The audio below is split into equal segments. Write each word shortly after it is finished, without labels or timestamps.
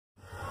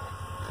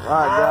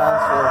Alright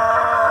guys,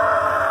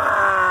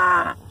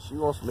 so she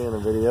wants to be in the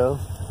video.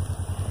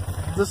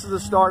 This is the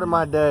start of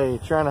my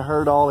day, trying to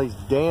herd all these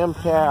damn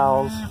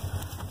cows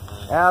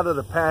out of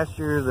the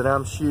pasture that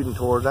I'm shooting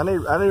towards. I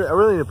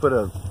really need to put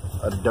a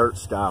dirt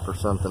stop or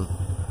something.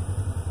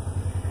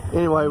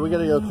 Anyway, we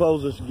gotta go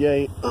close this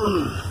gate.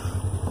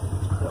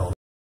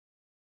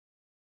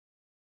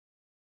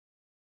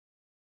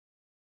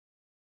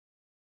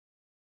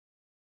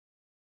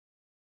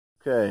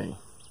 Okay,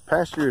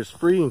 pasture is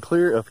free and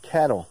clear of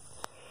cattle.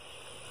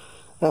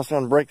 Now it's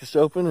time to break this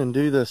open and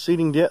do the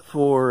seeding depth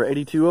for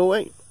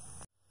 8208.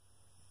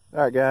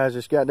 Alright guys,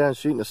 just got done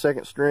shooting the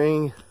second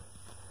string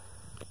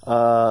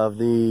of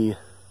the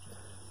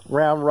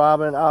round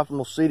robin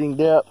optimal seeding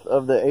depth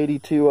of the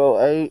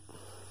 8208.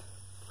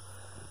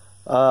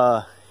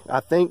 I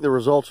think the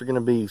results are going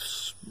to be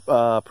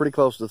pretty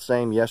close to the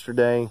same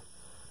yesterday.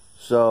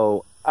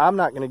 So I'm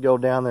not going to go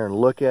down there and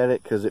look at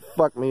it because it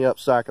fucked me up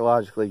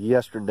psychologically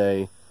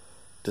yesterday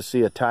to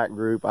see a tight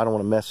group. I don't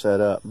want to mess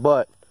that up.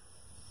 But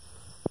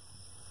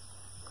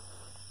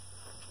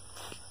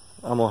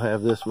I'm going to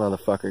have this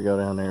motherfucker go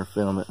down there and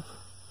film it.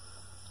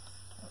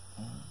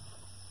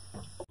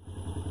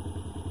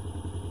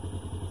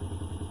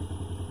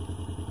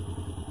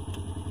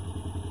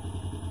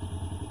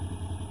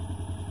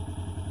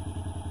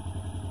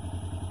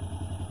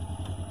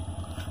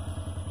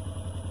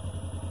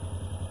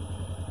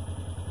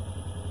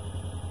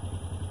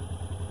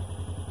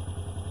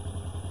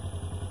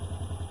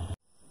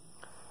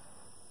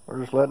 We're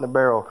just letting the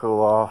barrel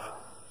cool off.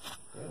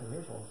 Yeah,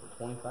 here's one for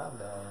 $25.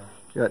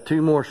 Got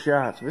 2 more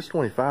shots. If it's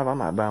 25, I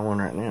might buy one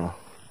right now.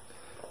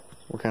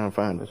 What kind of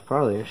find? It's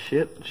probably a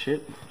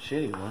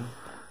shitty one.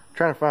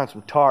 Trying to find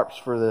some tarps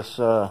for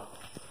this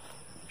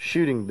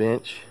shooting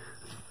bench,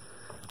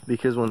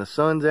 because when the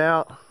sun's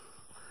out,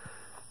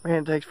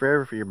 man, it takes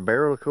forever for your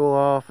barrel to cool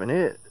off, and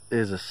it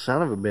is a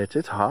son of a bitch.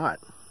 It's hot.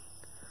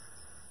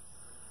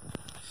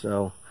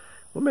 So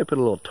we may put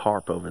a little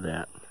tarp over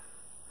that.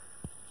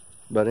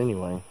 But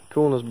anyway,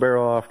 cooling this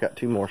barrel off, got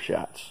 2 more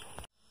shots.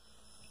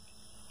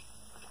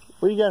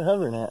 Where you got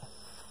hovering at?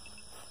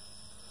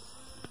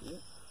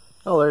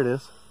 Oh, there it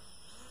is.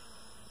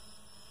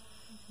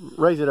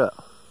 Raise it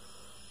up.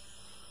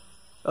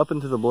 Up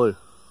into the blue.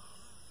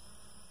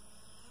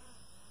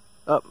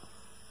 Up.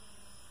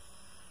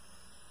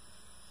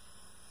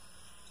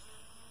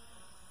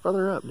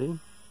 Further up, dude.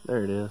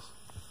 There it is.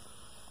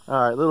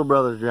 Alright, little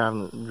brother's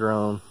driving the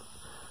drone.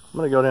 I'm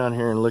going to go down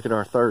here and look at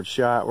our third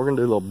shot. We're going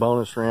to do a little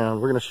bonus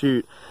round. We're going to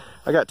shoot.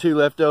 I got 2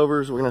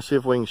 leftovers. We're going to see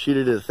if we can shoot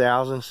it at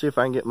 1,000. See if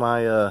I can get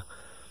my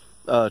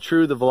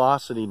true the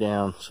velocity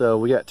down. So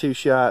we got 2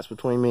 shots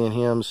between me and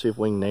him. See if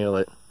we can nail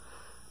it.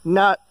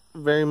 Not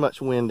very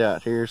much wind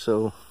out here,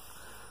 so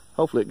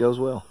hopefully it goes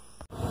well.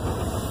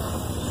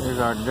 Here's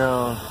our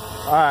drone.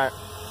 Alright.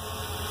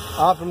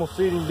 Optimal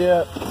seeding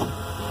depth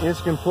is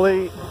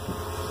complete.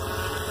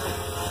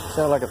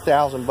 Sound like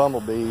 1,000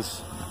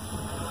 bumblebees.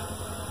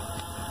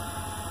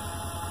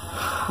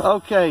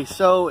 Okay,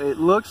 so it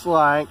looks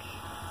like,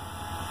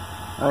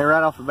 I mean,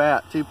 right off the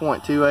bat,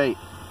 2.28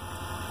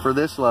 for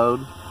this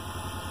load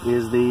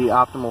is the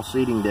optimal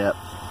seeding depth.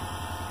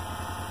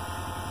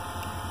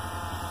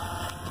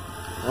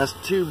 That's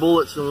 2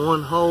 bullets in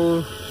one hole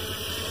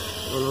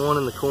and 1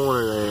 in the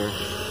corner there.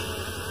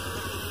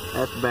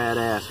 That's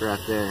badass right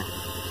there.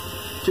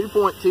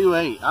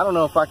 2.28. I don't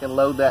know if I can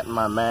load that in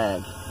my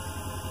mag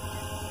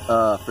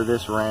for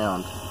this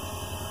round.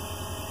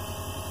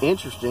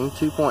 Interesting.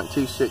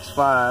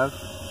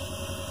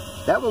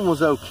 2.265. That one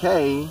was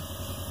okay,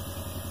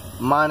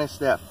 minus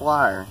that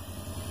flyer.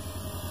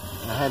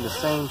 I had the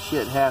same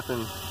shit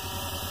happen.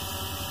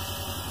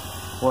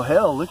 Well,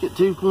 hell, look at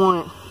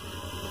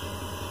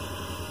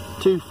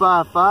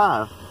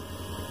 2.255.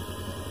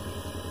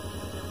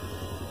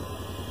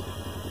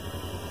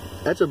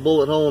 That's a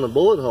bullet hole in a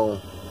bullet hole.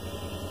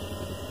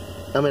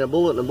 I mean, a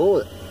bullet in a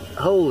bullet.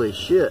 Holy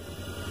shit.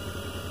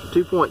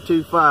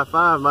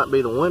 2.255 might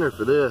be the winner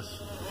for this.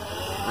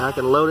 I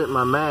can load it in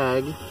my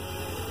mag.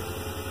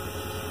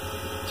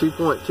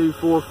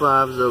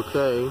 2.245 is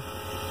okay.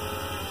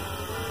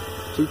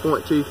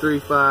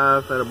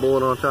 2.235 had a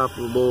bullet on top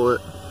of a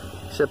bullet,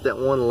 except that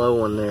one low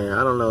one there.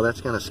 I don't know,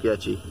 that's kind of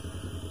sketchy.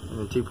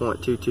 And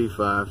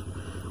 2.225.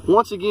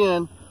 Once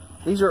again,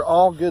 these are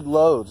all good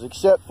loads,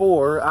 except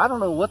for, I don't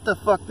know what the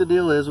fuck the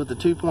deal is with the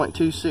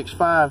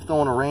 2.265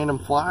 throwing a random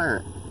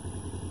flyer.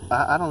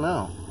 I don't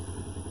know.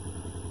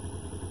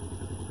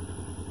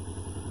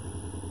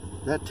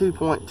 That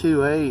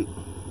 2.28,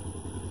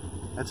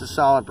 that's a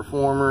solid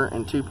performer,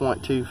 and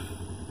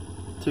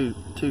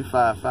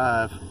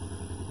 2.255,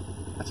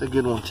 that's a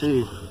good one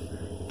too.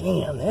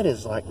 Damn, that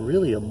is like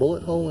really a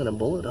bullet hole in a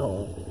bullet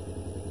hole.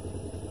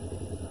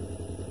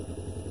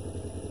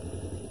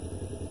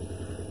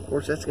 Of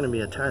course, that's going to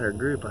be a tighter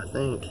group, I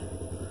think.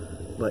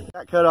 But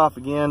got cut off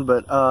again,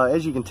 but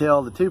as you can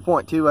tell, the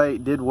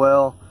 2.28 did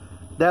well.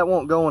 That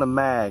won't go in a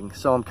mag,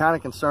 so I'm kind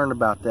of concerned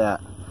about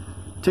that.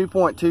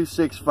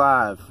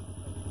 2.265.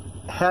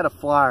 Had a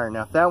flyer.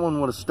 Now if that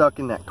one would have stuck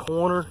in that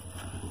corner,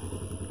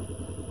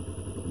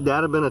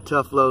 that'd have been a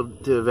tough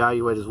load to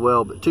evaluate as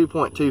well, but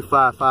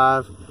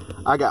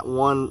 2.255. I got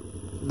one.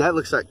 That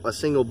looks like a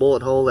single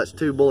bullet hole. That's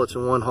 2 bullets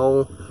in one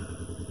hole.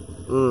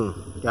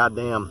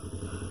 Goddamn.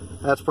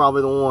 That's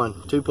probably the one.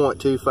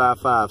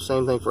 2.255.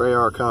 Same thing for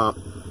AR comp.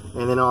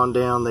 And then on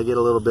down, they get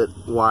a little bit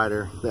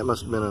wider. That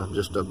must have been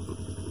just a,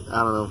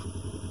 I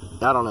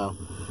don't know.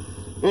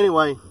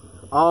 Anyway,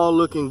 all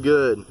looking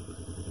good.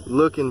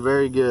 Looking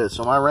very good.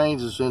 So my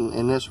range is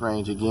in this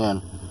range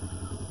again.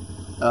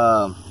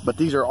 But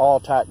these are all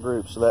tight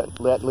groups, so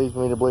that leads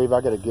me to believe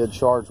I got a good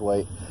charge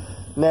weight.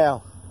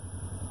 Now,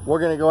 we're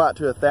going to go out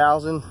to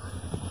 1,000.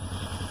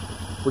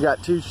 We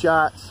got 2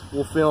 shots.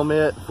 We'll film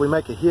it. If we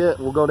make a hit,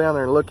 we'll go down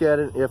there and look at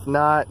it. If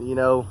not, you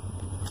know,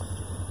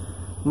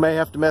 may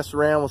have to mess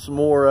around with some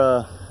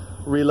more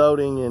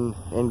reloading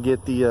and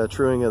get the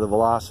truing of the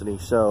velocity.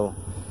 So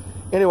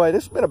anyway,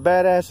 this has been a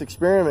badass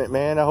experiment,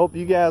 man. I hope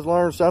you guys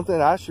learned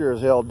something. I sure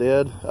as hell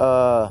did.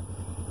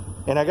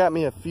 And I got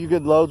me a few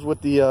good loads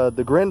with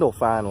the Grendel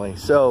finally.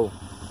 So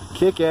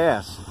kick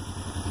ass.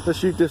 Let's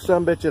shoot this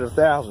sumbitch at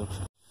 1,000.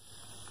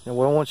 And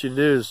what I want you to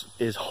do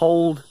is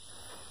hold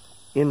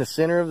in the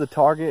center of the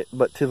target,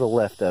 but to the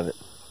left of it.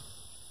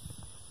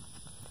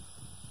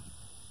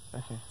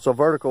 Okay. So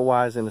vertical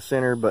wise in the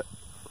center, but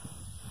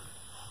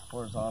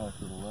horizontal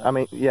to the left. I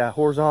mean, yeah,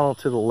 horizontal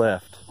to the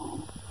left.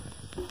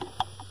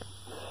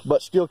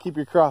 But still keep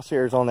your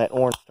crosshairs on that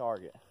orange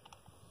target.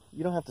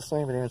 You don't have to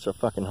slam it in so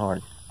fucking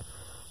hard.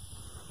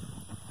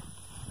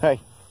 Hey,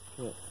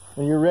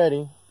 when you're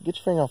ready, get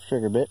your finger off the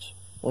trigger, bitch.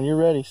 When you're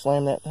ready,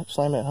 slam that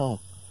home.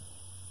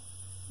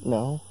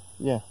 No,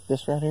 yeah,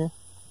 this right here.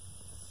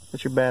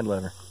 What's your bad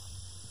lever?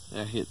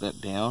 I hit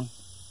that down.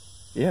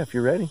 Yeah, if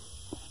you're ready.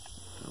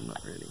 I'm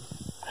not ready.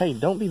 Hey,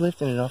 don't be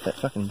lifting it off that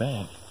fucking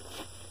bag.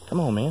 Come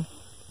on, man.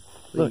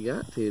 Well, Look. you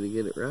got to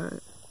get it right.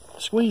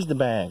 Squeeze the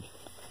bag.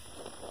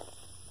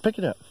 Pick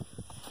it up.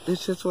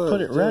 That's what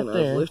Put I it was right doing.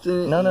 there. I was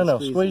lifting it. No.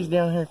 Squeeze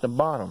down here at the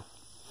bottom.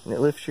 And it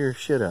lifts your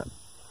shit up.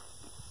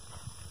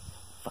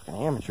 Fucking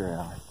amateur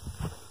hour.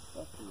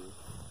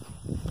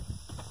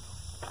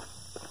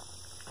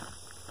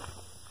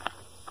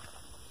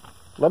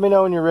 Let me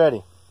know when you're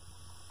ready.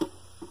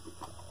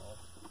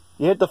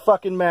 You hit the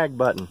fucking mag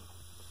button.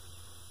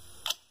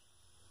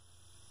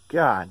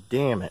 God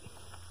damn it.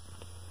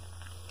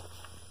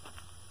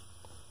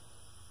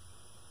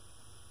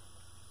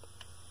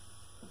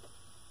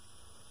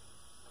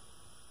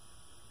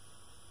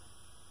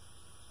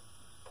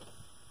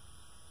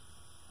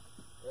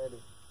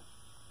 Ready.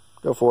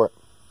 Go for it.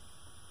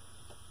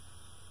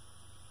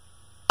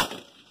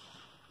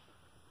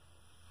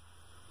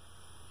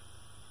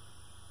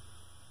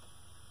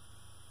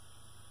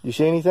 You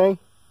see anything?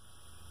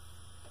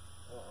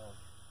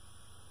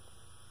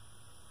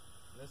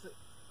 Miss it?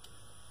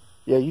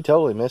 Yeah, you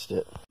totally missed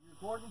it. You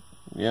recording?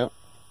 Yep.